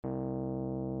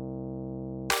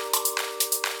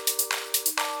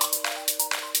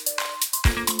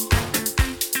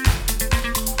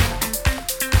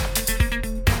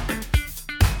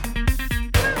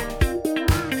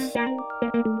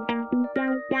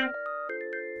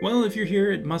Well, if you're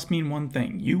here, it must mean one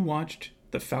thing. You watched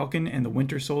The Falcon and the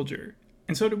Winter Soldier.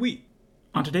 And so did we.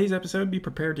 On today's episode, be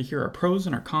prepared to hear our pros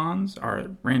and our cons,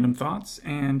 our random thoughts,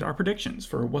 and our predictions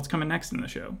for what's coming next in the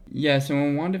show. Yeah, so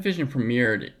when WandaVision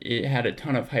premiered, it had a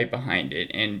ton of hype behind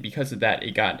it, and because of that,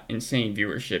 it got insane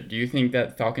viewership. Do you think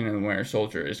that Falcon and the Winter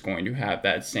Soldier is going to have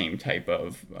that same type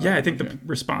of... Yeah, I think the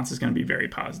response is going to be very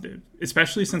positive,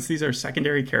 especially since these are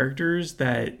secondary characters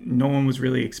that no one was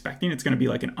really expecting. It's going to be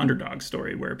like an underdog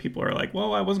story where people are like,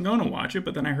 well, I wasn't going to watch it,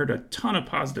 but then I heard a ton of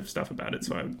positive stuff about it,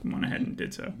 so I went ahead and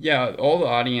did so. Yeah, all the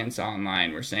audience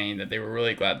online were saying that they were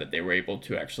really glad that they were able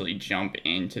to actually jump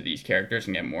into these characters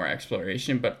and get more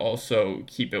exploration, but also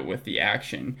keep it with the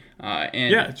action.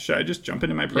 Yeah, should I just jump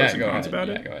into my pros and cons about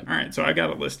it? Go ahead. All right, so I got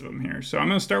a list of them here. So I'm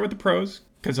going to start with the pros,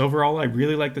 because overall I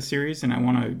really like the series, and I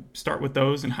want to start with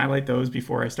those and highlight those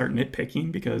before I start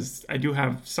nitpicking, because I do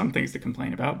have some things to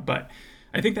complain about, but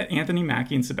I think that Anthony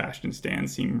Mackie and Sebastian Stan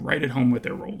seem right at home with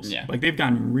their roles. Yeah. Like, they've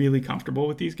gotten really comfortable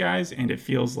with these guys, and it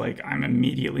feels like I'm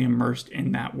immediately immersed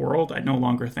in that world. I no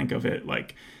longer think of it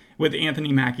like... With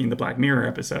Anthony Mackie in the Black Mirror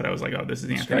episode, I was like, oh, this is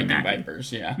Anthony Striking Mackie.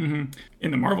 Vipers, yeah. Mm-hmm. In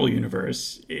the Marvel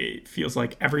Universe, it feels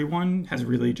like everyone has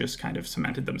really just kind of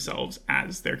cemented themselves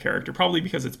as their character, probably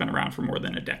because it's been around for more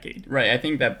than a decade. Right, I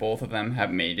think that both of them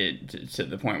have made it to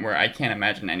the point where I can't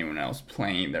imagine anyone else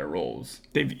playing their roles.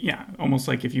 Almost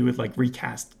like if you would like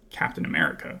recast Captain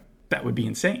America, that would be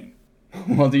insane.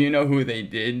 Well, do you know who they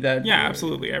did that? Yeah,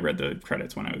 absolutely. I read the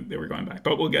credits when they were going back,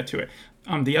 but we'll get to it.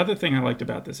 The other thing I liked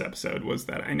about this episode was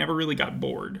that I never really got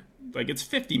bored. Like, it's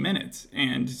 50 minutes,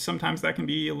 and sometimes that can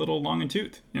be a little long in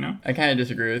tooth, you know? I kind of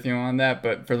disagree with you on that,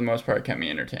 but for the most part, it kept me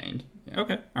entertained. Yeah.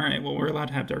 Okay, all right. Well, we're allowed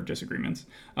to have our disagreements.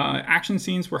 Action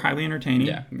scenes were highly entertaining.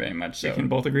 Yeah, very much so. We can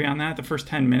both agree on that. The first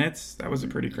 10 minutes, that was a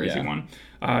pretty crazy one.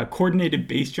 Coordinated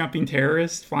base-jumping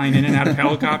terrorists flying in and out of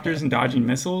helicopters and dodging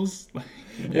missiles.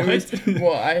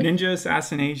 Ninja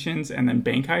assassinations and then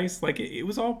bank heists. Like, it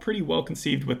was all pretty well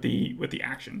conceived with the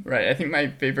action. Right. I think my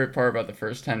favorite part about the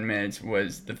first 10 minutes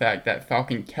was the fact that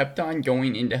Falcon kept on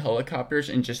going into helicopters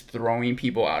and just throwing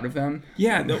people out of them.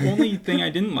 Yeah, the only thing I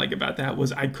didn't like about that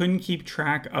was I couldn't keep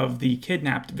track of the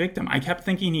kidnapped victim. I kept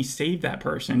thinking he saved that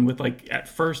person with, like, at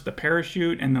first the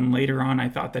parachute, and then later on I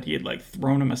thought that he had, like,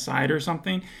 thrown him aside or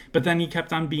something. But then he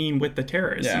kept on being with the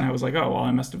terrorists, and I was like, oh, well,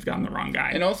 I must have gotten the wrong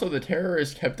guy. And also the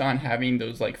terrorists kept on having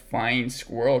those like flying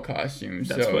squirrel costumes.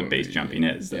 That's what base jumping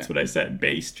is. That's what I said.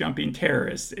 Base jumping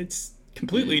terrorists. It's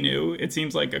completely new. It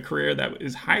seems like a career that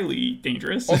is highly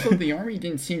dangerous. Also, the army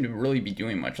didn't seem to really be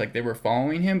doing much. Like, they were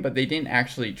following him, but they didn't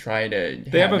actually try to.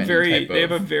 They have a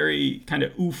very kind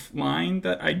of oof line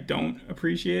that I don't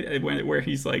appreciate, where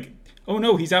he's like, oh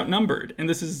no, he's outnumbered, and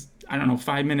this is, I don't know,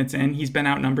 5 minutes in, he's been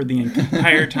outnumbered the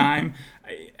entire time.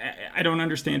 I don't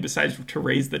understand, besides to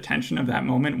raise the tension of that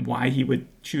moment, why he would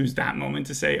choose that moment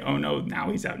to say, oh no,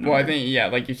 now he's outnumbered. Well, I think, yeah,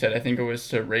 like you said, I think it was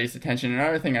to raise the tension.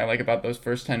 Another thing I like about those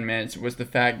first 10 minutes was the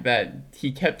fact that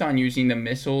he kept on using the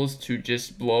missiles to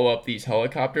just blow up these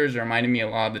helicopters. It reminded me a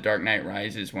lot of The Dark Knight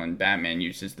Rises when Batman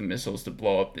uses the missiles to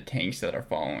blow up the tanks that are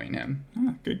following him.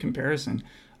 Good comparison.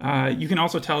 You can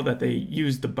also tell that they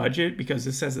used the budget, because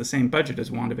this has the same budget as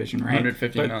WandaVision, right?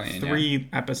 $150 million, three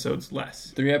episodes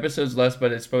less. 3 episodes less,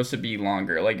 but it's supposed to be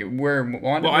longer. Like, where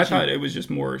WandaVision... Well, I thought it was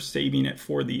just more saving it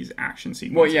for these action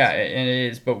sequences. Well, yeah, and it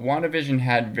is, but WandaVision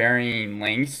had varying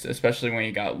lengths, especially when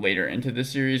you got later into the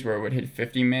series, where it would hit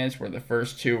 50 minutes, where the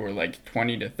first 2 were like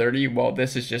 20 to 30, while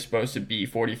this is just supposed to be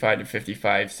 45 to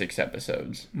 55, 6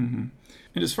 episodes. Mm-hmm.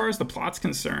 And as far as the plot's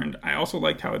concerned, I also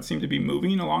liked how it seemed to be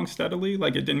moving along steadily.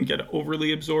 Like, it didn't get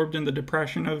overly absorbed in the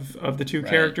depression of the two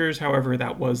characters. However,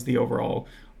 that was the overall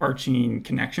arching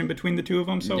connection between the two of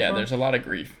them so far. Yeah, there's a lot of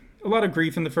grief. A lot of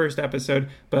grief in the first episode,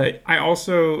 but I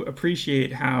also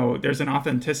appreciate how there's an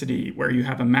authenticity where you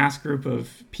have a mass group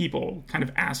of people, kind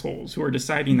of assholes, who are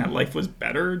deciding that life was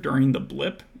better during the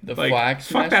blip. The flag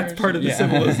fuck, that's part of the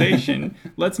civilization.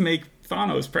 Let's make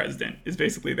Thanos president, is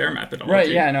basically their methodology. Right,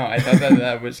 yeah, no, I thought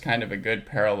that was kind of a good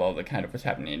parallel to kind of what's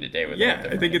happening today with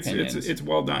I think it's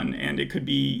well done, and they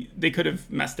could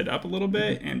have messed it up a little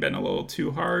bit and been a little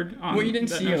too hard on. Well, you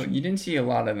didn't see a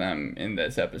lot of them in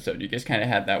this episode. You just kind of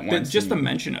had that one. Just the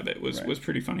mention of it was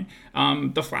pretty funny.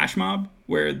 The flash mob,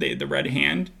 where the Red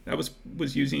Hand, that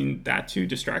was using that to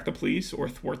distract the police or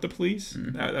thwart the police.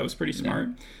 That was pretty smart.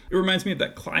 Yeah. It reminds me of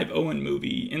that Clive Owen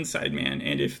movie, Inside Man,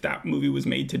 and if that movie was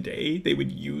made today, they would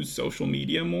use social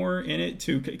media more in it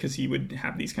too, because he would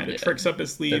have these kind of tricks up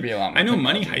his sleeve. I know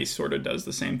Money Heist sort of does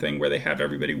the same thing, where they have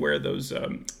everybody wear those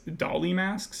dolly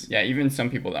masks. Yeah, even some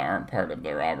people that aren't part of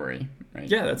the robbery. right?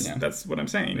 Yeah, that's what I'm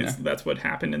saying. That's what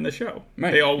happened in the show.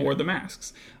 Right. They all wore the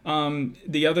masks.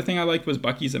 The other thing I liked was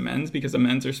Bucky's amends, because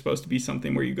amends are supposed to be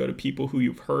something where you go to people who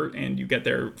you've hurt and you get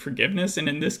their forgiveness. And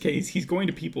in this case, he's going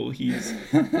to people he's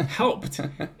helped,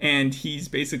 and he's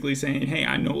basically saying, "Hey,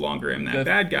 I no longer am that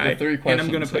bad guy, and I'm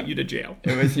going to put you to jail."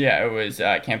 It was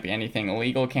can't be anything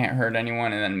illegal, can't hurt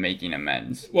anyone, and then making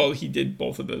amends. Well, he did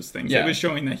both of those things. Yeah. It was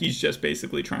showing that he's just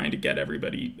basically trying to get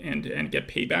everybody and get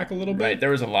payback a little bit. Right,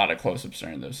 there was a lot of close-ups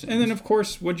during those scenes. And then, of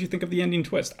course, what did you think of the ending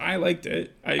twist? I liked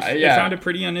it. I found it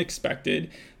pretty unexpected.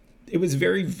 It was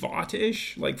very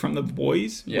Vought-ish, like from The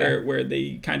Boys, where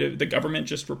they kind of, the government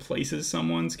just replaces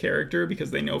someone's character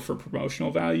because they know for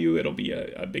promotional value it'll be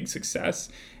a big success.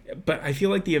 But I feel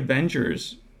like the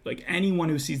Avengers, like anyone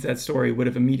who sees that story would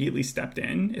have immediately stepped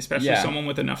in, especially someone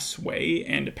with enough sway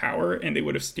and power, and they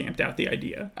would have stamped out the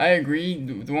idea. I agree.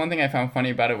 The one thing I found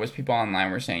funny about it was people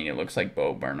online were saying it looks like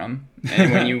Bo Burnham.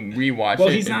 And when you rewatch well,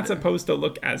 he's not supposed to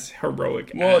look as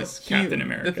heroic as Captain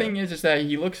America. The thing is that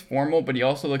he looks formal, but he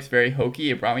also looks very hokey.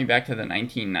 It brought me back to the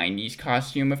 1990s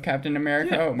costume of Captain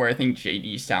America, where I think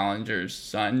J.D. Salinger's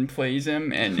son plays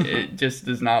him, and it just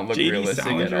does not look realistic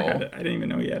at all. I didn't even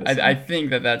know he had a son. I think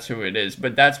that's who it is,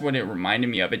 but that's what it reminded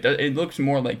me of. It looks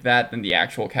more like that than the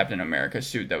actual Captain America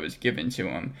suit that was given to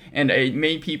him. And it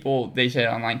made people, they said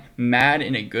online, mad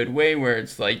in a good way, where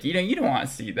it's like, you don't want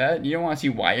to see that. You don't want to see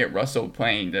Wyatt Russell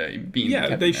playing being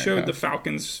Captain they America. Showed the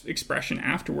Falcon's expression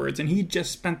afterwards, and he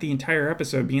just spent the entire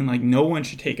episode being like, no one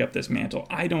should take up this mantle.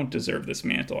 I don't deserve this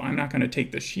mantle. I'm not going to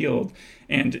take the shield.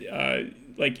 And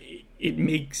it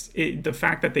makes it, the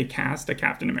fact that they cast a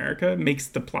Captain America makes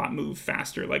the plot move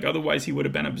faster. Like, otherwise he would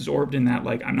have been absorbed in that,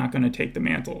 like, I'm not going to take the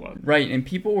mantle up. Right, and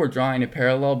people were drawing a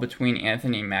parallel between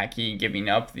Anthony Mackie giving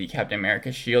up the Captain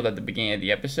America shield at the beginning of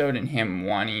the episode and him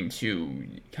wanting to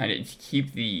kind of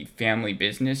keep the family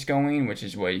business going, which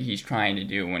is what he's trying to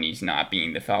do when he's not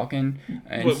being the Falcon.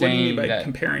 And what do you mean by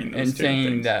comparing those and two saying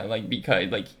things? that, like,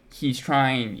 because, like, he's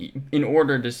trying, in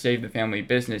order to save the family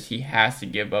business, he has to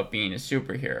give up being a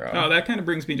superhero. Oh, that kind of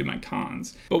brings me to my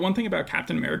cons. But one thing about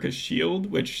Captain America's shield,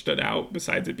 which stood out,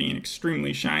 besides it being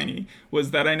extremely shiny,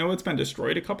 was that I know it's been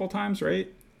destroyed a couple times,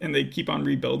 right? And they keep on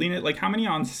rebuilding it. Like, how many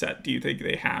on set do you think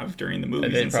they have during the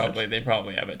movies? They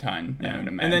probably have a ton. Yeah. I would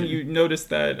imagine. And then you notice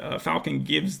that Falcon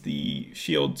gives the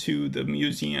shield to the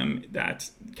museum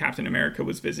that Captain America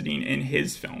was visiting in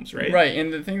his films, right? Right.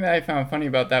 And the thing that I found funny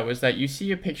about that was that you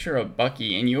see a picture of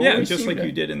Bucky, and you always just like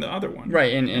you did in the other one,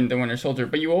 right? In the Winter Soldier,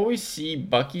 but you always see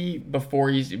Bucky before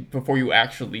you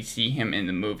actually see him in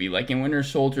the movie. Like in Winter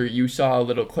Soldier, you saw a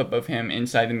little clip of him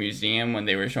inside the museum when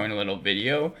they were showing a little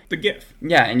video. The GIF.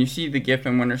 Yeah, and you see the GIF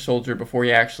in Winter Soldier before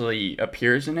he actually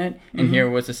appears in it. And here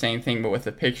was the same thing, but with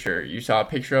a picture. You saw a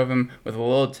picture of him with a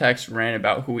little text ran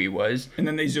about who he was. And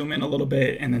then they zoom in a little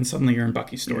bit, and then suddenly you're in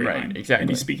Bucky's storyline. Right, exactly. And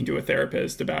he's speaking to a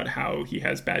therapist about how he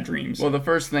has bad dreams. Well, the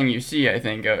first thing you see, I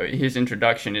think, his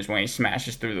introduction is when he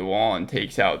smashes through the wall and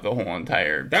takes out the whole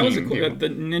entire That team. was the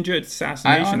ninja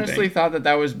assassination I honestly thing. thought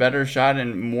that was better shot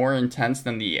and more intense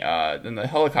than the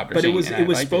helicopter But scene. it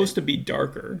was supposed to be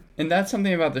darker. And that's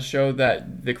something about the show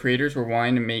that the creators were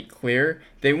wanting to make clear.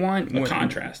 They want a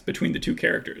contrast between the two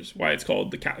characters. Why it's called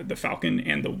the Falcon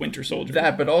and the Winter Soldier.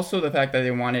 That, but also the fact that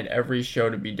they wanted every show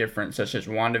to be different, such as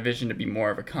WandaVision to be more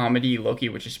of a comedy, Loki,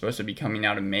 which is supposed to be coming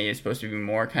out in May, is supposed to be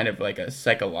more kind of like a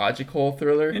psychological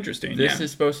thriller. Interesting. This is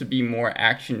supposed to be more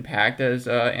action-packed, as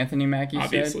Anthony Mackie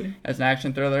said, as an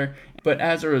action thriller. But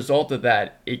as a result of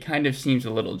that, it kind of seems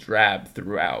a little drab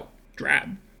throughout.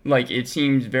 Drab. Like, it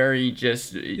seems very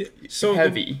just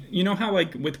heavy. You know how,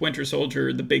 like, with Winter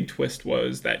Soldier, the big twist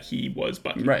was that he was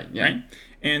Bucky? Right, yeah. Right?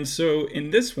 And so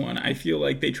in this one, I feel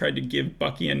like they tried to give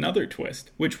Bucky another twist,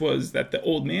 which was that the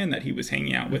old man that he was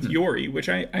hanging out with, Yori, which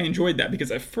I enjoyed that, because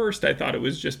at first I thought it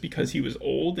was just because he was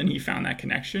old and he found that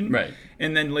connection. Right.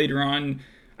 And then later on,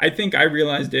 I think I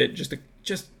realized it just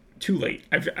too late.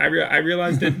 I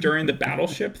realized it during the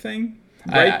battleship thing.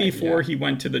 Right before he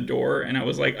went to the door, and I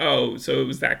was like, "Oh, so it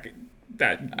was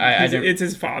it's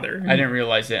his father." I didn't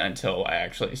realize it until I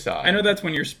actually saw it. I know that's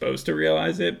when you're supposed to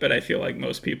realize it, but I feel like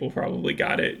most people probably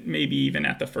got it, maybe even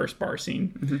at the first bar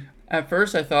scene. Mm-hmm. At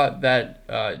first, I thought that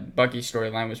Bucky's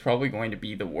storyline was probably going to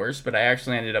be the worst, but I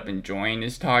actually ended up enjoying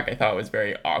his talk. I thought it was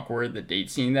very awkward, the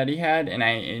date scene that he had, and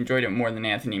I enjoyed it more than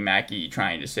Anthony Mackie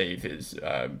trying to save his...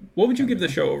 What would you give the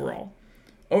show overall?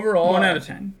 Overall... 1 out of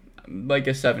 10. like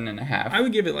a 7.5. I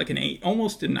would give it like an 8,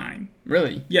 almost a 9.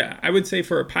 Really? Yeah, I would say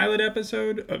for a pilot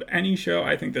episode of any show,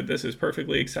 I think that this is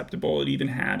perfectly acceptable. It even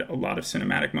had a lot of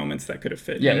cinematic moments that could have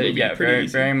fit. Yeah, in the movie pretty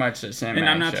easy. very much a cinematic. And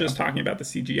I'm not show. just talking about the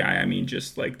CGI. I mean,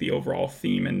 just like the overall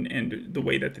theme and the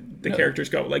way that the characters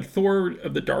go. Like Thor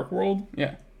of the Dark World.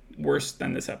 Yeah. Worse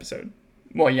than this episode.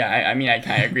 Well, yeah, I mean, I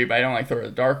kind of agree, but I don't like Thor: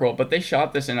 The Dark World. But they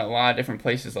shot this in a lot of different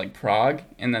places, like Prague,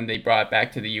 and then they brought it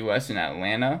back to the U.S. in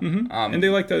Atlanta. Mm-hmm. And they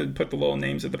like to put the little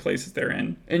names of the places they're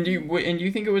in. And do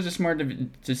you think it was a smart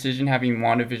decision having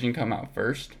WandaVision come out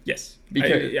first? Yes.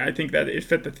 Because I think that it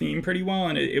fit the theme pretty well,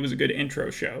 and it was a good intro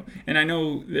show. And I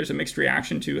know there's a mixed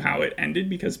reaction to how it ended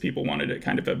because people wanted it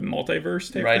kind of a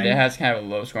multiverse type thing. It has kind of a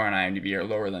low score on IMDb, or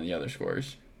lower than the other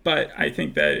scores. But I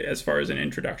think that as far as an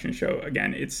introduction show,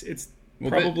 again, it's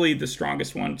probably the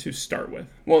strongest one to start with.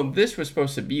 Well, this was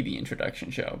supposed to be the introduction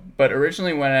show. But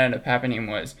originally what ended up happening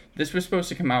was this was supposed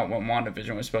to come out when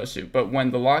WandaVision was supposed to. But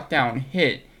when the lockdown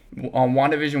hit,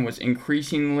 WandaVision was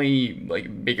increasingly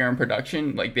like bigger in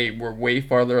production. Like they were way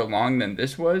farther along than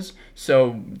this was.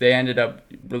 So they ended up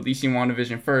releasing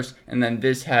WandaVision first. And then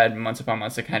this had months upon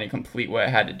months to kind of complete what it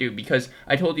had to do. Because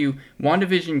I told you,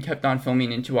 WandaVision kept on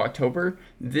filming into October.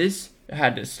 This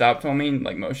had to stop filming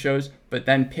like most shows, but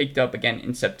then picked up again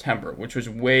in September, which was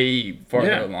way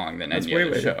farther along than any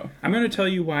other show. I'm going to tell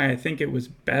you why I think it was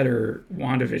better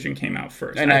WandaVision came out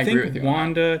first. And I think agree with you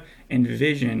Wanda and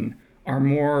Vision are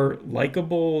more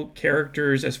likable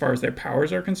characters as far as their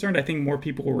powers are concerned. I think more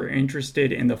people were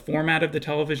interested in the format of the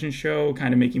television show,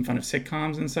 kind of making fun of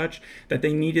sitcoms and such, that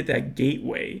they needed that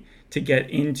gateway to get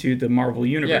into the Marvel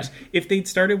Universe. Yeah. If they'd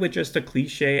started with just a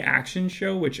cliche action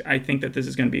show, which I think that this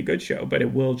is going to be a good show, but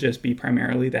it will just be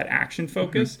primarily that action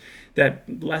focus, that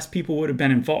less people would have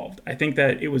been involved. I think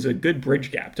that it was a good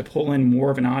bridge gap to pull in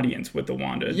more of an audience with the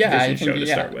WandaVision show to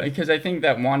start with. Because I think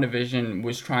that WandaVision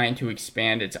was trying to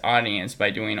expand its audience by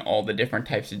doing all the different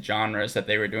types of genres that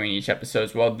they were doing each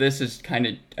episode. Well, this is kind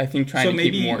of, I think, trying to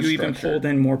keep more structure. So maybe you even pulled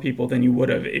in more people than you would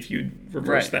have if you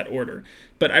reversed that order.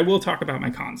 But I will talk about my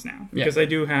cons now, because I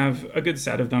do have a good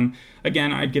set of them.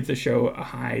 Again, I'd give the show a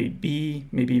high B,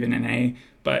 maybe even an A.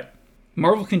 But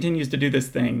Marvel continues to do this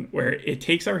thing where it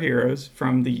takes our heroes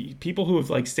from the people who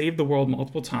have like saved the world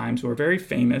multiple times, who are very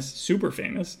famous, super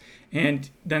famous,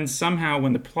 and then somehow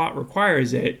when the plot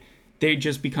requires it, they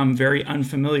just become very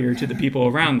unfamiliar to the people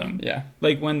around them. Yeah.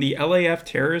 Like when the LAF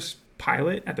terrorist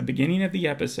pilot at the beginning of the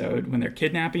episode, when they're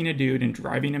kidnapping a dude and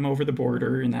driving him over the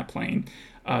border in that plane,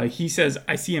 he says,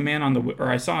 I saw a man on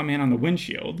the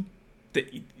windshield.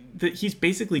 He's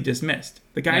basically dismissed.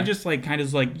 The guy just like kind of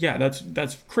is like, yeah,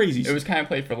 that's crazy. It was kind of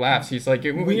played for laughs. He's like,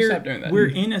 stop doing that. We're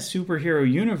in a superhero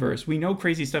universe. We know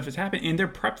crazy stuff has happened, and they're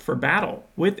prepped for battle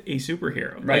with a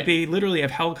superhero. Right. Like they literally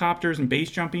have helicopters and base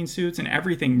jumping suits and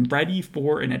everything ready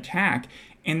for an attack.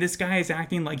 And this guy is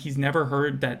acting like he's never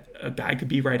heard that a guy could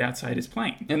be right outside his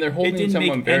plane. And they're holding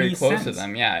someone very close to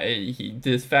them. Yeah,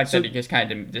 the fact that he just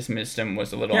kind of dismissed him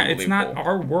was a little unbelievable. It's not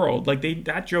our world. Like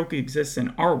that joke exists in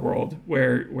our world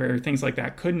where things like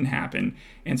that couldn't happen.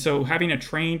 And so having a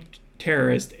trained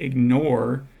terrorist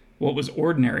ignore what was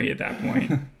ordinary at that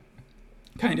point.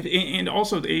 Kind of, and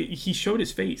also he showed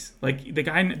his face. Like the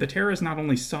terrorist not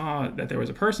only saw that there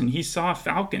was a person, he saw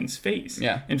Falcon's face.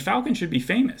 Yeah, and Falcon should be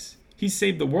famous. He's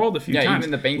saved the world a few times. Even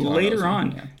the bank teller later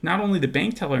on, not only the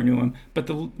bank teller knew him, but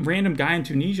the random guy in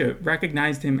Tunisia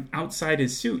recognized him outside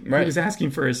his suit. Right. He was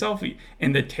asking for a selfie.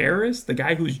 And the terrorist, the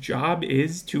guy whose job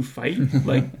is to fight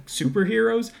like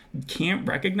superheroes, can't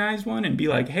recognize one and be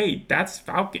like, hey, that's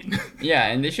Falcon. Yeah,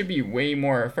 and they should be way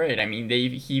more afraid. I mean,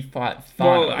 he fought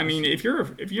Thanos. Well, I mean, if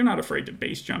you're not afraid to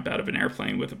base jump out of an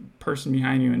airplane with a person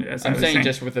behind you, and as I'm saying,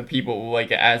 just with the people,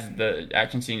 like as the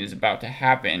action scene is about to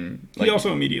happen, he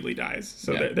also immediately dies.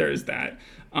 So there is that.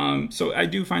 So I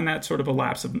do find that sort of a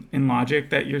lapse in logic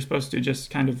that you're supposed to just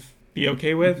kind of be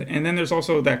okay with. And then there's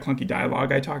also that clunky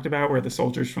dialogue I talked about where the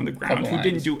soldiers from the ground who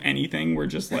didn't do anything were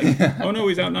just like, oh no,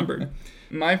 he's outnumbered.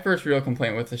 My first real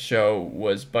complaint with the show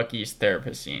was Bucky's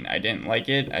therapist scene. I didn't like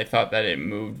it. I thought that it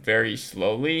moved very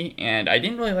slowly, and I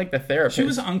didn't really like the therapist. She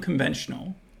was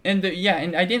unconventional. And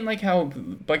and I didn't like how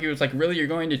Bucky was like, really, you're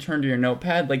going to turn to your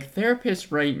notepad? Like,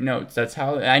 therapists write notes. That's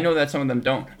how, I know that some of them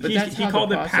don't, but that's how the process works. He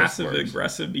called it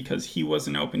passive-aggressive because he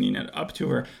wasn't opening it up to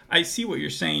her. I see what you're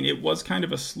saying. It was kind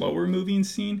of a slower moving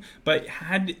scene, but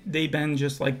had they been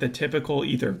just like the typical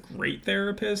either great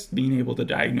therapist being able to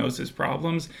diagnose his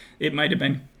problems, it might have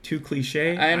been too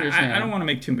cliche. I understand. I don't want to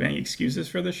make too many excuses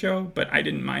for the show, but I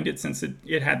didn't mind it since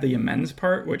it had the amends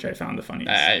part, which I found the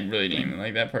funniest. I really didn't even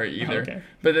like that part either. Okay.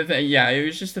 But it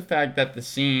was just the fact that the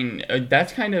scene,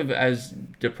 that's kind of as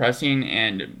depressing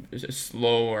and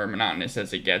slow or monotonous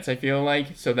as it gets, I feel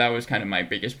like. So that was kind of my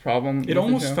biggest problem. It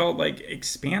almost felt like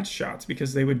Expanse shots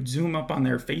because they would zoom up on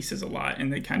their faces a lot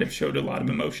and they kind of showed a lot of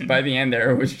emotion. By the end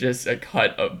there, it was just a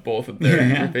cut of both of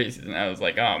their faces, and I was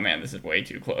like, oh man, this is way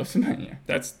too close. Yeah.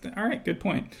 That's all right. Good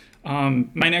point.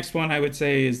 My next one I would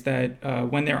say is that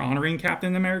when they're honoring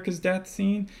Captain America's death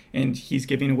scene and he's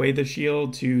giving away the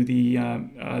shield to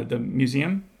the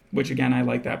museum, which again, I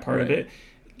like that part of it.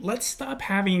 Let's stop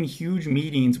having huge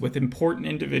meetings with important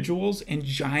individuals in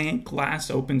giant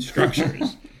glass open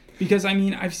structures. Because, I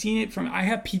mean, I've seen it I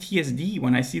have PTSD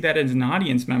when I see that as an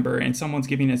audience member and someone's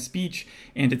giving a speech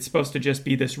and it's supposed to just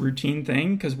be this routine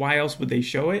thing, because why else would they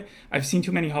show it? I've seen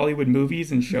too many Hollywood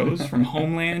movies and shows, from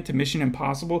Homeland to Mission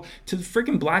Impossible to the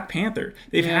freaking Black Panther.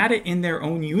 They've had it in their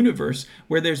own universe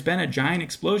where there's been a giant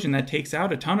explosion that takes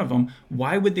out a ton of them.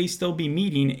 Why would they still be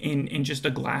meeting in just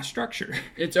a glass structure?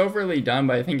 It's overly done,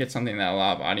 but I think it's something that a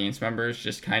lot of audience members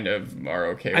just kind of are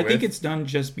okay with. I think it's done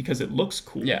just because it looks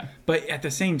cool. Yeah. But at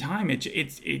the same time,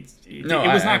 it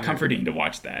was not comforting to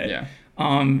watch that. Yeah.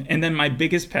 And then my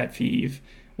biggest pet peeve,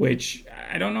 which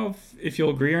I don't know if you'll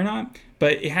agree or not,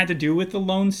 but it had to do with the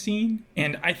loan scene.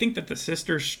 And I think that the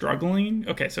sister's struggling.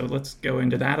 Okay, so let's go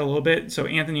into that a little bit. So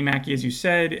Anthony Mackie, as you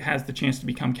said, has the chance to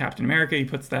become Captain America. He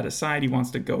puts that aside. He wants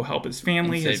to go help his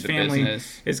family. His family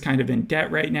is kind of in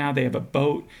debt right now. They have a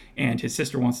boat, and his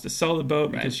sister wants to sell the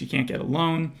boat because she can't get a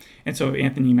loan. And so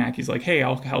Anthony Mackie's like, hey,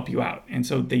 I'll help you out. And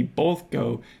so they both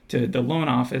go to the loan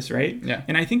office, right? Yeah.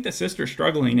 And I think the sister's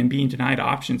struggling and being denied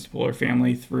options to pull her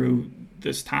family through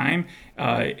this time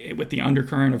with the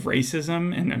undercurrent of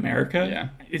racism in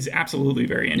America is absolutely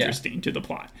very interesting to the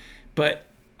plot. But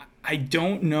I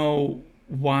don't know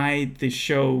why the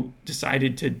show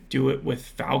decided to do it with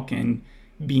Falcon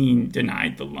being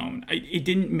denied the loan. It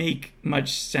didn't make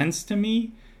much sense to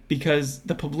me, because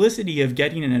the publicity of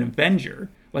getting an Avenger,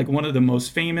 like one of the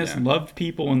most famous, loved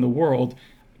people in the world,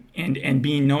 and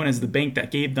being known as the bank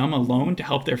that gave them a loan to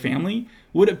help their family,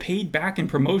 would have paid back in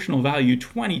promotional value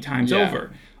 20 times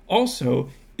over. Also,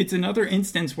 it's another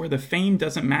instance where the fame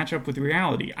doesn't match up with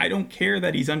reality. I don't care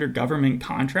that he's under government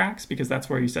contracts, because that's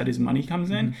where he said his money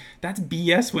comes in. That's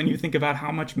BS when you think about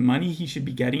how much money he should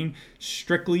be getting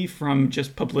strictly from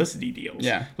just publicity deals.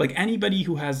 Yeah. Like anybody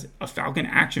who has a Falcon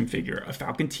action figure, a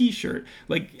Falcon t-shirt,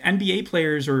 like NBA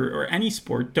players or any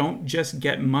sport don't just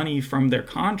get money from their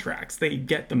contracts. They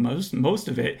get the most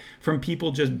of it from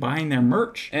people just buying their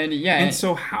merch. And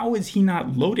so how is he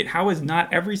not loaded? How is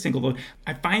not every single load?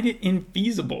 I find it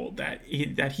infeasible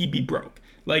that he be broke.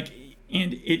 Like,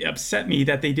 and it upset me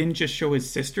that they didn't just show his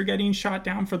sister getting shot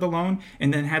down for the loan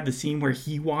and then had the scene where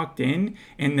he walked in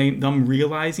and them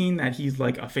realizing that he's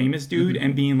like a famous dude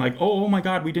and being like, oh my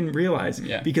God, we didn't realize.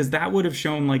 Because that would have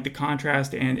shown like the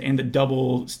contrast and the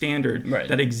double standard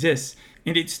that exists.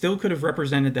 And it still could have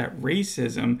represented that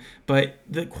racism, but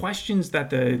the questions that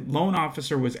the loan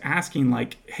officer was asking,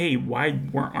 like, hey, why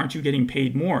aren't you getting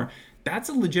paid more? That's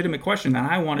a legitimate question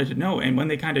that I wanted to know. And when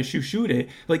they kind of shoot it,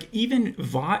 like even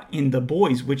Vought in The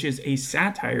Boys, which is a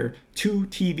satire to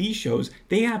TV shows,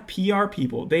 they have PR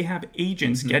people, they have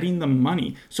agents getting them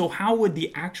money. So how would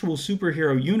the actual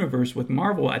superhero universe with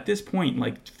Marvel at this point,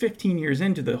 like 15 years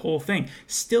into the whole thing,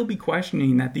 still be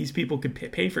questioning that these people could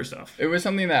pay for stuff? It was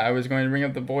something that I was going to bring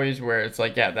up, The Boys, where it's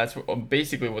like, that's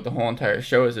basically what the whole entire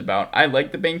show is about. I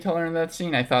liked the bank teller in that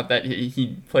scene. I thought that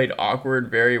he played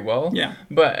awkward very well. Yeah.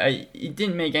 But it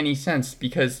didn't make any sense,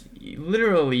 because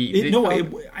literally...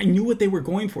 I knew what they were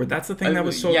going for. That's the thing that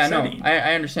was so upsetting. No,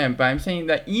 I understand, but I'm saying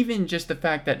that even just the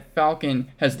fact that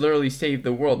Falcon has literally saved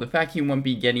the world, the fact he won't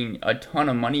be getting a ton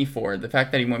of money for it, the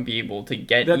fact that he won't be able to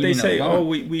get that even they say, a loan,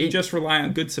 we just rely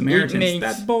on good Samaritans.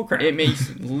 That's bullcrap. It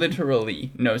makes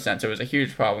literally no sense. It was a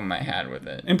huge problem I had with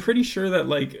it. I'm pretty sure that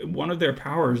like one of their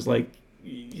powers, like,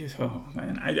 oh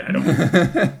man, I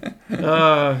don't.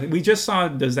 We just saw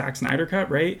the Zack Snyder cut,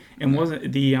 right? And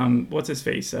wasn't the what's his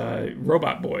face,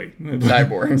 Robot Boy,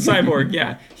 Cyborg?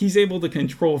 Yeah, he's able to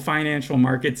control financial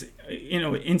markets,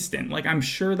 instant. Like, I'm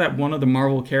sure that one of the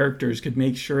Marvel characters could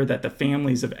make sure that the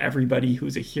families of everybody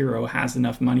who's a hero has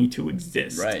enough money to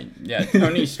exist. Right. Yeah.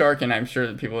 Tony Stark, and I'm sure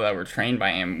the people that were trained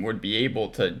by him would be able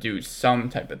to do some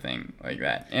type of thing like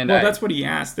that. And that's what he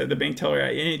asked the bank teller.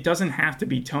 And it doesn't have to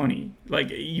be Tony. Like,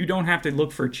 you don't have to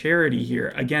look for charity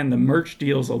here. Again, the merch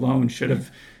deals alone should have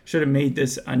made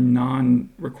this a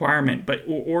non-requirement. But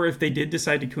or if they did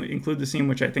decide to include the scene,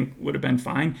 which I think would have been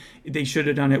fine, they should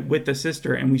have done it with the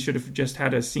sister, and we should have just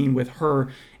had a scene with her,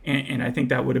 and I think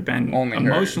that would have been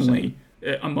emotionally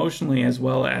emotionally as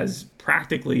well as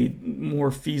practically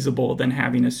more feasible than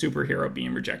having a superhero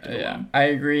being rejected alone. I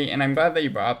agree, and I'm glad that you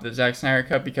brought up the Zack Snyder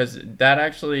Cut, because that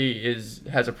actually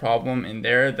has a problem in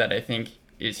there that I think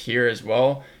is here as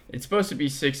well. It's supposed to be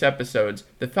 6 episodes.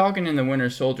 The Falcon and the Winter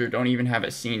Soldier don't even have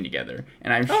a scene together,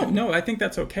 and I'm sure. No, I think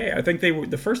that's okay. I think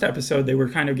the first episode they were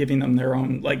kind of giving them their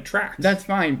own like tracks. That's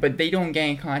fine, but they don't get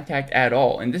in contact at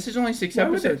all, and this is only 6 Why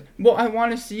would episodes. Well, I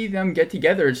want to see them get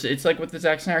together. It's like with the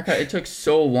Zack Snyder Cut. It took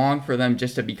so long for them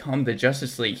just to become the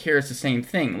Justice League. Here, it's the same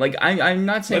thing. Like I'm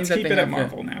not saying Let's that keep they it have at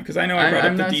Marvel now, because I know I brought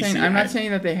up the DC. I'm not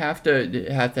saying that they have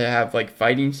to have like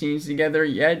fighting scenes together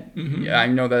yet. Mm-hmm. I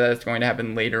know that that's going to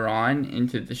happen later on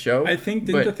into the show. I think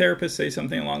didn't the therapist say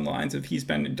something along the lines of he's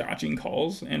been dodging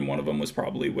calls, and one of them was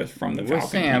probably from the Falcon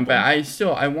Sam, but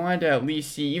I wanted to at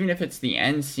least see, even if it's the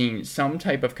end scene, some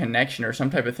type of connection or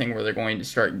some type of thing where they're going to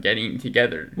start getting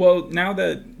together. Well, now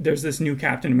that there's this new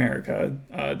Captain America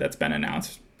that's been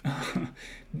announced,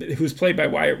 who's played by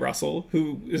Wyatt Russell,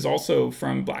 who is also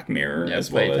from Black Mirror,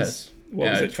 as well as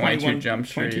what was it, 22 Jump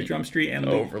Street, and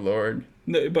Overlord.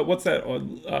 But what's that?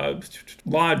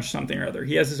 Lodge something or other.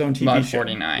 He has his own TV Lodge show.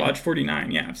 49. Lodge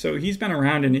 49, yeah. So he's been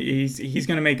around, and he's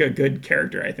going to make a good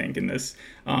character, I think, in this,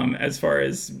 as far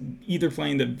as either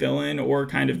playing the villain or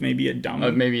kind of maybe a dumb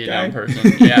dumb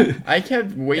person. Yeah. I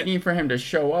kept waiting for him to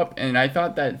show up, and I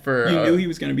thought that for... You knew he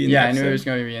was going to be in the episode? Yeah, I knew he was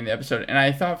going to be in the episode. And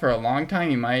I thought for a long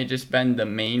time he might have just been the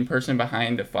main person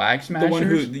behind the Flag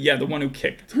Smashers. The one who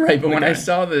kicked. Right, but when I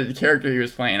saw the character he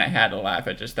was playing, I had to laugh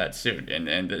at just that suit and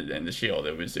the shield.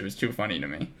 It was too funny to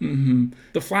me. Mm-hmm.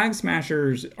 The Flag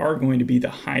Smashers are going to be the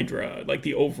Hydra, like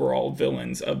the overall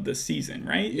villains of the season,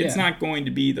 right? Yeah. It's not going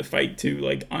to be the fight to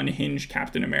like unhinge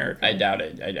Captain America. I doubt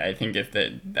it. I think if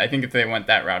they went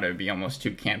that route, it would be almost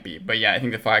too campy. But yeah, I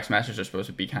think the Flag Smashers are supposed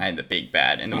to be kind of the big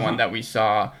bad, and the one that we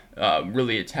saw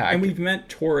really attack. And we've met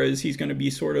Torres. He's going to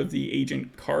be sort of the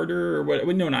Agent Carter, or what?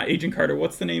 No, not Agent Carter.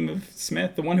 What's the name of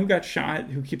Smith? The one who got shot,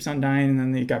 who keeps on dying, and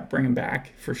then they bring him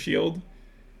back for S.H.I.E.L.D.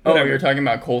 Whatever. Oh, you're talking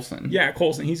about Coulson. Yeah,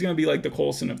 Coulson. He's going to be like the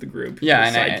Coulson of the group. Yeah,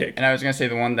 and I was going to say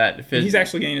the one that... He's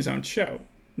actually getting his own show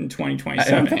in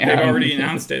 2027. They've already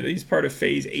announced it. He's part of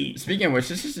Phase 8. Speaking of which,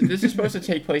 this is supposed to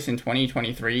take place in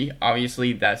 2023.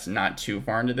 Obviously, that's not too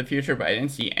far into the future, but I didn't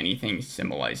see anything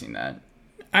symbolizing that.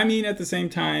 I mean, at the same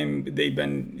time,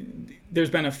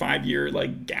 there's been a 5-year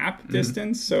gap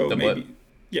distance, so maybe...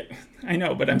 Yeah, I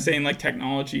know, but I'm saying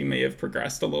technology may have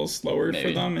progressed a little slower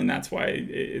for them, and that's why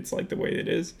it's the way it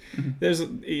is.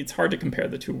 Mm-hmm. It's hard to compare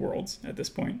the two worlds at this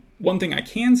point. One thing I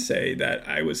can say that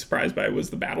I was surprised by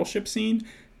was the Battleship scene.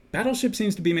 Battleship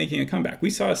seems to be making a comeback. We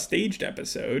saw a staged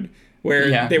episode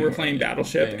where they were playing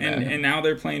Battleship, and now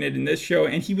they're playing it in this show,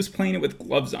 and he was playing it with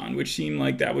gloves on, which seemed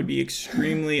like that would be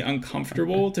extremely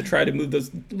uncomfortable to try to move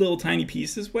those little tiny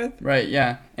pieces with. Right,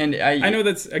 yeah. And I know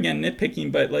that's, again,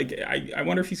 nitpicking, but I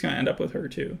wonder if he's going to end up with her,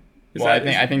 too.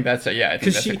 I think that's a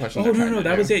question. Oh, no,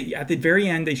 that was it. At the very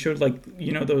end, they showed,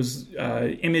 those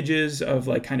images of,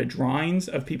 kind of drawings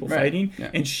of people fighting,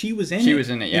 and she was in it. She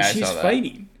was in it, yeah, and she's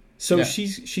fighting. So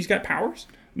she's got powers?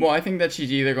 Well, I think that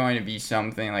she's either going to be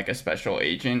something like a special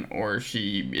agent, or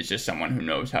she is just someone who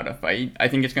knows how to fight. I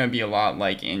think it's going to be a lot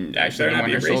like in actually the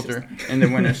Winter Soldier,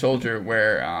 Winter Soldier,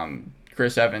 where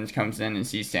Chris Evans comes in and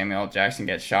sees Samuel L. Jackson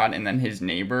get shot, and then his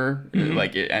neighbor,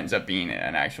 it ends up being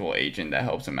an actual agent that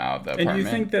helps him out of the apartment. And do you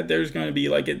think that there's going to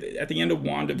be, at the end of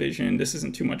WandaVision, this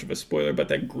isn't too much of a spoiler, but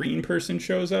that green person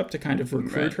shows up to kind of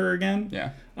recruit her again? Yeah.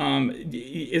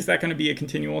 Is that going to be a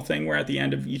continual thing where at the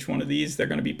end of each one of these, they're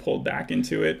going to be pulled back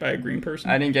into it by a green person?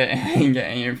 I didn't get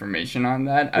any information on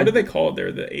that. What do they call it?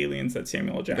 They're the aliens that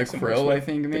Samuel L. Jackson The Krill, I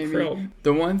think, maybe. The Krill.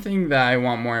 The one thing that I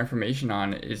want more information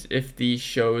on is if these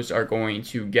shows are going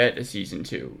to get a season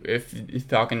 2. If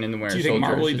Falcon and the Winter Soldier... Do you think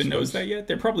Marvel even knows that yet?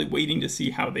 They're probably waiting to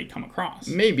see how they come across.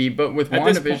 Maybe, but with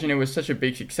WandaVision, it was such a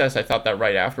big success. I thought that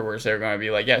right afterwards they were going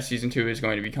to be season 2 is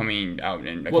going to be coming out in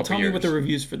a couple years. Well, tell me what the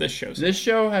reviews for this show say. This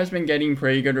show has been getting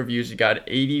pretty good reviews. It got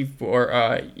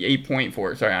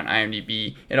 8.4 on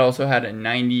IMDb. It also had a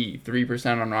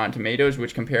 93% on Rotten Tomatoes,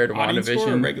 which compared to Audience WandaVision...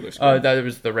 Score or regular score? That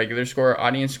was the regular score.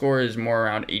 Audience score is more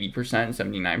around 80%,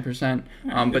 79%.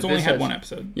 But it's only had one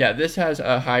episode. Yeah, this has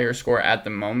a higher score at the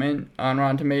moment on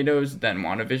Rotten Tomatoes than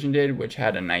WandaVision did, which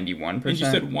had a 91%. And you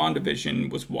said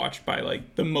WandaVision was watched by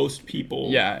the most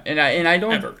people. Yeah, and I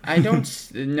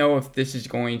don't know if this is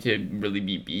going to really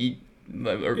be beat.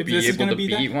 Or if be this is able going to be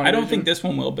beat that? I don't think this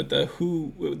one will, but the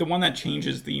one that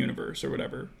changes the universe or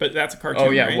whatever. But that's a cartoon.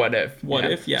 Oh yeah, right? What If?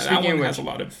 What If? Yeah, that one has a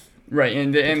lot of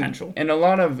potential. And a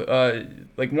lot of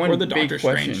one or the big Doctor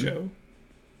question. Strange show.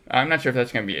 I'm not sure if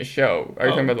that's going to be a show. Are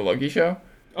you talking about the Loki show?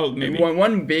 Oh, maybe.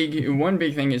 One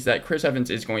big thing is that Chris Evans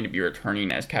is going to be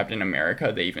returning as Captain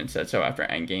America. They even said so after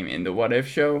Endgame in the What If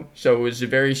show. So it was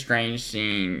very strange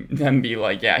seeing them be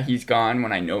like, yeah, he's gone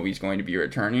when I know he's going to be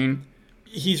returning.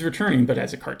 He's returning, but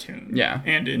as a cartoon. Yeah.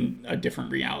 And in a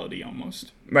different reality,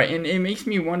 almost. Right, and it makes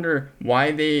me wonder It's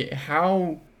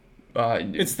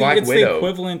Black Widow. The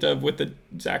equivalent of with the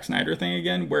Zack Snyder thing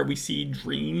again, where we see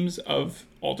dreams of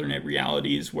alternate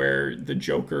realities where the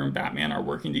Joker and Batman are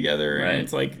working together, right. And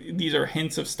it's like these are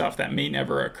hints of stuff that may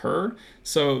never occur.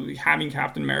 So having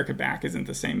Captain America back isn't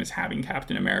the same as having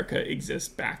Captain America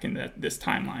exist back in this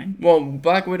timeline. Well,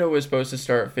 Black Widow was supposed to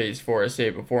start Phase 4, as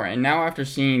stated before, and now after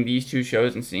seeing these two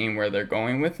shows and seeing where they're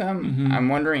going with them, I'm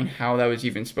wondering how that was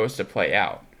even supposed to play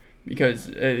out. Because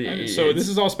so this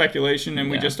is all speculation,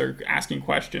 and we just are asking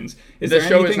questions. The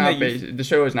show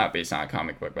is not based on a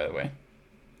comic book, by the way.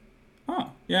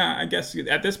 Oh, yeah, I guess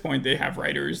at this point they have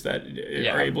writers that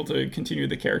are able to continue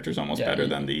the characters almost better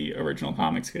than the original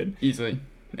comics could. Easily.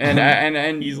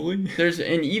 And easily.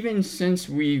 Even since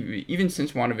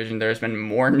WandaVision, there's been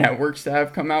more networks that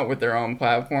have come out with their own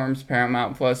platforms,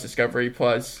 Paramount Plus, Discovery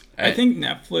Plus. I think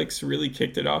Netflix really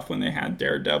kicked it off when they had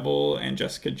Daredevil and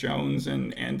Jessica Jones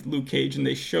and Luke Cage, and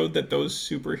they showed that those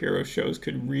superhero shows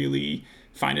could really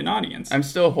find an audience. I'm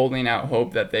still holding out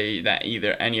hope that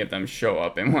either any of them show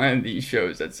up in one of these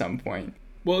shows at some point.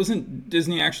 Well, isn't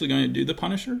Disney actually going to do The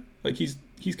Punisher? Like he's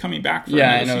coming back for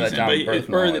another season. That John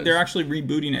Bernthal they're actually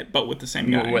rebooting it, but with the same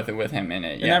guy. With him in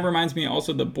it, yeah. And that reminds me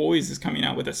also The Boys is coming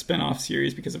out with a spin-off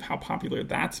series because of how popular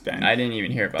that's been. I didn't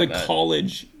even hear about that. The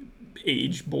college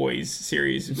age boys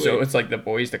series. So it's like The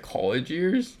Boys, the college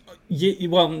years? Yeah,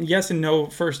 well, yes and no.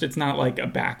 First, it's not like a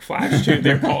backflash to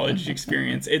their college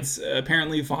experience. It's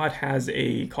apparently VOD has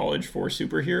a college for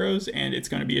superheroes, and it's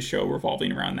going to be a show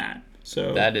revolving around that.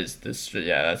 So that's the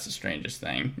strangest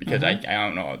thing because I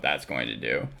don't know what that's going to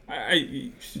do.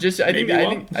 I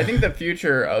think the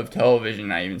future of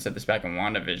television. I even said this back in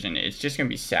WandaVision. It's just going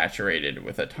to be saturated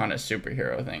with a ton of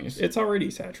superhero things. It's already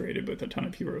saturated with a ton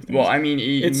of hero things. Well, I mean,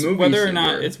 it's whether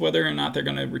or not they're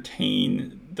going to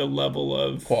retain the level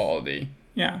of quality.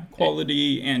 Yeah,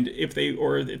 quality, and if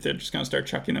they're just going to start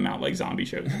chucking them out like zombie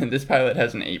shows. This pilot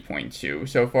has an 8.2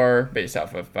 so far, based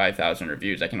off of 5,000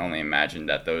 reviews. I can only imagine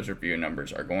that those review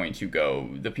numbers are going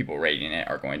to the people rating it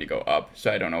are going to go up, so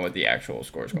I don't know what the actual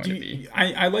score is going to be.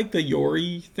 I like the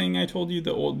Yori thing I told you,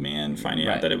 the old man finding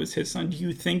out that it was his son. Do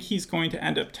you think he's going to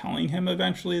end up telling him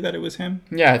eventually that it was him?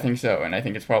 Yeah, I think so, and I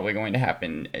think it's probably going to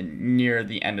happen near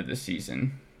the end of the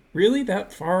season. Really?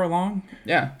 That far along?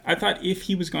 Yeah. I thought if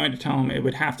he was going to tell him, it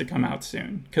would have to come out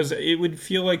soon. Because it would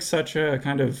feel like such a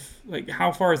kind of... Like,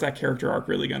 how far is that character arc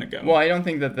really going to go? Well, I don't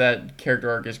think that character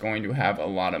arc is going to have a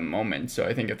lot of moments. So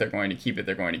I think if they're going to keep it,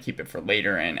 they're going to keep it for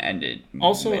later and end it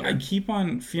Also, later. I keep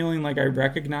on feeling like I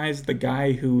recognize the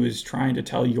guy who was trying to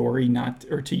tell Yori that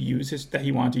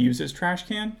he wanted to use his trash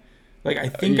can. Like, I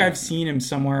think I've seen him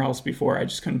somewhere else before. I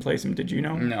just couldn't place him. Did you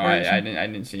know? No, I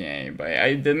didn't see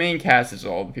anybody. The main cast is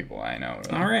all the people I know.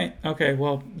 Really. All right. Okay,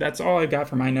 well, that's all I got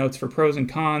for my notes for pros and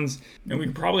cons. And we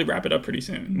can probably wrap it up pretty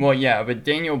soon. Well, yeah, but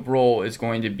Daniel Brühl is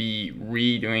going to be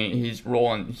redoing his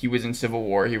role. He was in Civil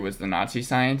War. He was the Nazi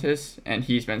scientist. And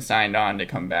he's been signed on to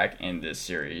come back in this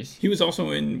series. He was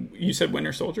also in, you said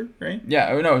Winter Soldier, right?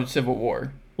 Yeah, no, Civil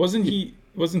War. Wasn't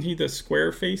he the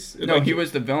square face? No, he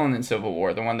was the villain in Civil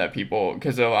War, the one that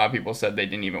because a lot of people said they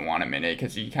didn't even want him in it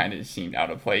because he kind of seemed out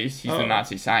of place. He's the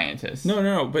Nazi scientist.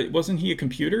 No, but wasn't he a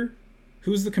computer?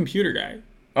 Who's the computer guy?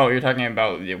 Oh, you're talking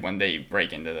about when they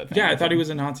break into the thing. Yeah, I thought he was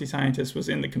a Nazi scientist, was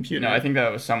in the computer. No, I think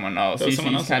that was someone else. He's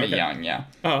kind of young, yeah.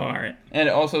 Oh, all right. And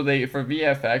also, for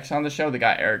VFX on the show, they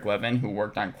got Eric Levin, who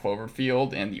worked on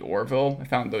Cloverfield and The Orville. I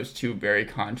found those two very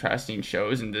contrasting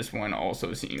shows, and this one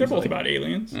also seems They're both about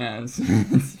aliens. Yeah,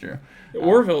 it's true.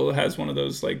 Orville has one of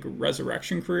those like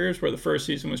resurrection careers where the first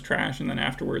season was trash and then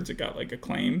afterwards it got like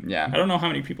acclaim. Yeah. I don't know how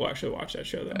many people actually watch that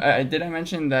show though. Did I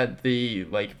mention that the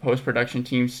post-production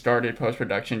team started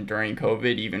post-production during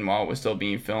COVID even while it was still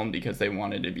being filmed because they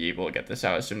wanted to be able to get this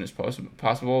out as soon as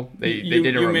possible? They did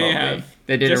it remotely. May have.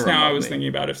 They did Just it remotely. now I was thinking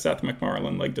about if Seth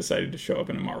MacFarlane decided to show up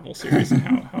in a Marvel series and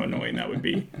how annoying that would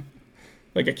be.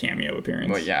 Like a cameo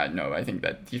appearance. Well, yeah, no, I think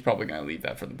that he's probably going to leave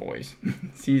that for The Boys.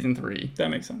 Season 3. That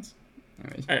makes sense.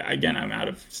 Anyways. I'm out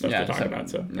of stuff to talk about,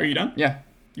 so are you done? Yeah.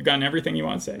 You've gotten everything you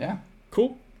want to say? Yeah.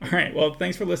 Cool. All right, well,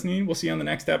 thanks for listening. We'll see you on the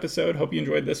next episode. Hope you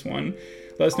enjoyed this one.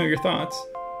 Let us know your thoughts.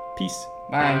 Peace.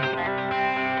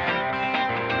 Bye.